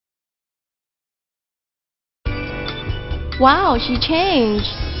Wow, she changed.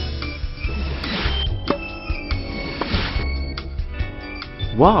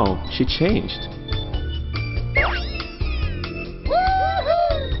 Wow, she changed.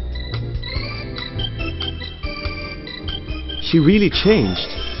 She really changed.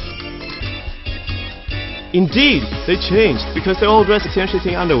 Indeed, they changed because they all dress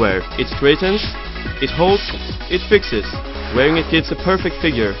in underwear. It straightens, it holds, it fixes. Wearing it gives a perfect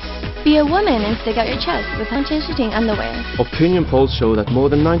figure. Be a woman and stick out your chest with Singlet underwear. Opinion polls show that more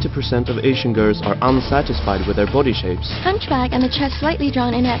than 90% of Asian girls are unsatisfied with their body shapes. Hunchback and the chest slightly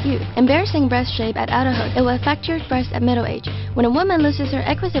drawn in at youth. Embarrassing breast shape at adulthood. It will affect your breast at middle age. When a woman loses her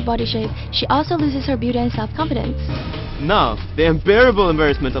exquisite body shape, she also loses her beauty and self-confidence. Now, the unbearable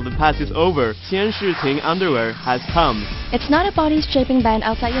embarrassment of the past is over. Singlet underwear has come. It's not a body-shaping band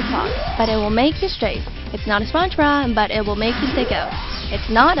outside your closet, but it will make you straight. It's not a sponge bra, but it will make you stick out. It's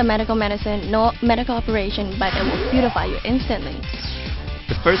not a medical medicine, nor medical operation, but it will beautify you instantly.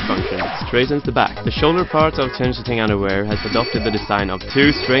 The first function straightens the back. The shoulder part of Singlet underwear has adopted the design of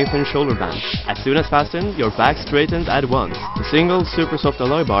two strengthened shoulder bands. As soon as fastened, your back straightens at once. The single super soft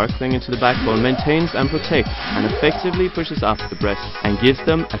alloy bar clinging to the backbone maintains and protects and effectively pushes up the breasts and gives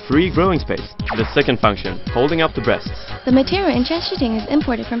them a free growing space. The second function, holding up the breasts. The material in Singlet is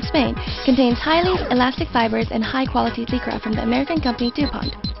imported from Spain, contains highly elastic fibers and high-quality lycra from the American company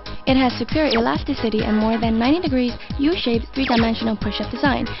DuPont. It has superior elasticity and more than 90 degrees U-shaped three-dimensional push-up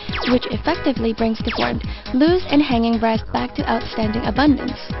design, which effectively brings deformed, loose and hanging breasts back to outstanding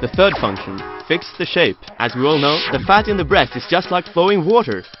abundance. The third function, fix the shape. As we all know, the fat in the breast is just like flowing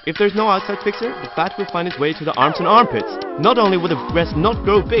water. If there's no outside fixer, the fat will find its way to the arms and armpits. Not only will the breast not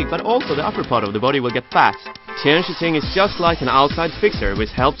grow big, but also the upper part of the body will get fat. Singlet is just like an outside fixer, which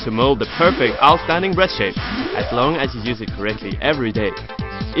helps to mold the perfect, outstanding breast shape, as long as you use it correctly every day.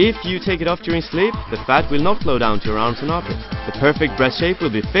 If you take it off during sleep, the fat will not flow down to your arms and armpits. The perfect breast shape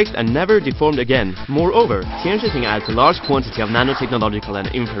will be fixed and never deformed again. Moreover, Singlet adds a large quantity of nanotechnological and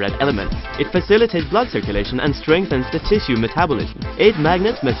infrared elements. It facilitates blood circulation and strengthens the tissue metabolism. 8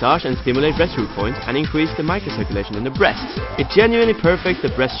 magnets massage and stimulate breast root points and increase the microcirculation in the breasts. It genuinely perfects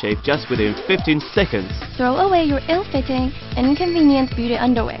the breast shape just within 15 seconds. Throw away your ill-fitting, inconvenient beauty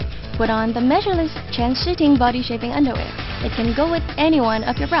underwear. Put on the measureless Singlet body-shaping underwear. It can go with any one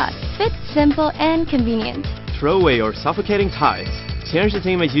of your bras. Fit, simple, and convenient. Throw away your suffocating ties.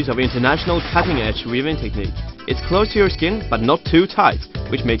 Singlet makes use of international cutting-edge weaving technique. It's close to your skin, but not too tight,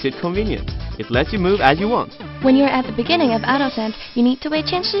 which makes it convenient. It lets you move as you want. When you're at the beginning of adolescence, you need to wear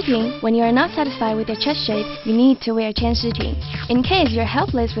Singlet. When you are not satisfied with your chest shape, you need to wear Singlet. In case you're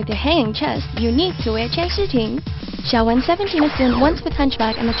helpless with your hanging chest, you need to wear Singlet. Xiaowen, 17, a student once with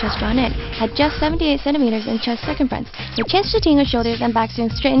hunchback and the chest drawn in, had just 78 centimeters in chest circumference, with Singlet her shoulders and back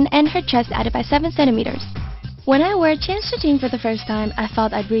straightened and her chest added by 7 centimeters. When I wore Singlet for the first time, I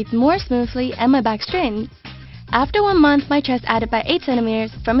felt I breathed more smoothly and my back straightened. After 1 month, my chest added by 8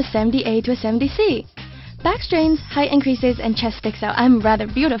 centimeters from a 70A to a 70C. Back straightens, height increases, and chest sticks out. I'm rather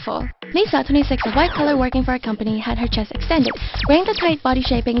beautiful. Lisa, 26, a white collar working for a company, had her chest extended. Wearing the tight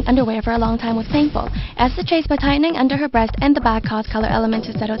body-shaping underwear for a long time was painful, as the trace by tightening under her breast and the back caused color element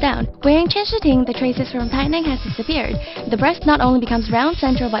to settle down. Wearing Singlet, the traces from tightening has disappeared. The breast not only becomes round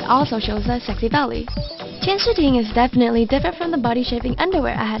central but also shows a sexy belly. Singlet is definitely different from the body-shaping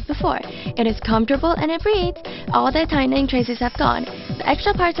underwear I had before. It is comfortable and it breathes. All the tightening traces have gone. The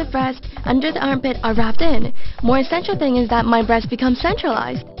extra parts of breast under the armpit are wrapped in. More essential thing is that my breast becomes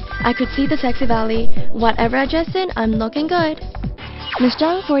centralized. I could see the sexy belly. Whatever I dressed in, I'm looking good. Miss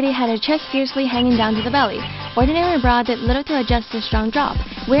Zhang, 40, had her chest fiercely hanging down to the belly. Ordinary bra did little to adjust the strong drop.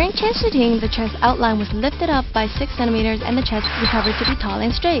 Wearing Singlet, the chest outline was lifted up by 6 centimeters and the chest recovered to be tall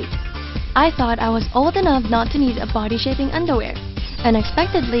and straight. I thought I was old enough not to need a body-shaping underwear.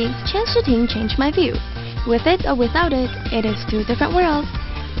 Unexpectedly, Singlet changed my view. With it or without it, it is 2 different worlds.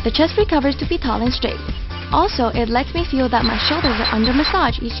 The chest recovers to be tall and straight. Also, it lets me feel that my shoulders are under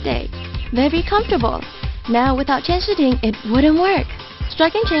massage each day. Very comfortable. Now, without Singlet, it wouldn't work.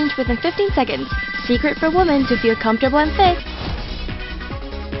 Striking change within 15 seconds. Secret for women to feel comfortable and fit.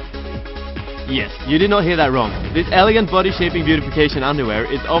 Yes, you did not hear that wrong. This elegant body-shaping beautification underwear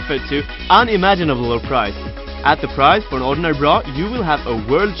is offered to unimaginable low price. At the price for an ordinary bra, you will have a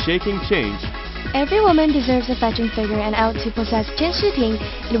world-shaking change. Every woman deserves a fetching figure, and out to possess Singlet,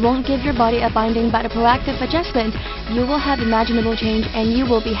 it won't give your body a binding but a proactive adjustment. You will have imaginable change and you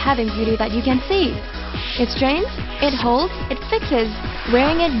will be having beauty that you can see. It strains, it holds, it fixes.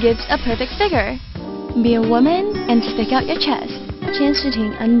 Wearing it gives a perfect figure. Be a woman and stick out your chest.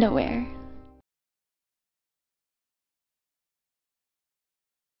 Singlet underwear.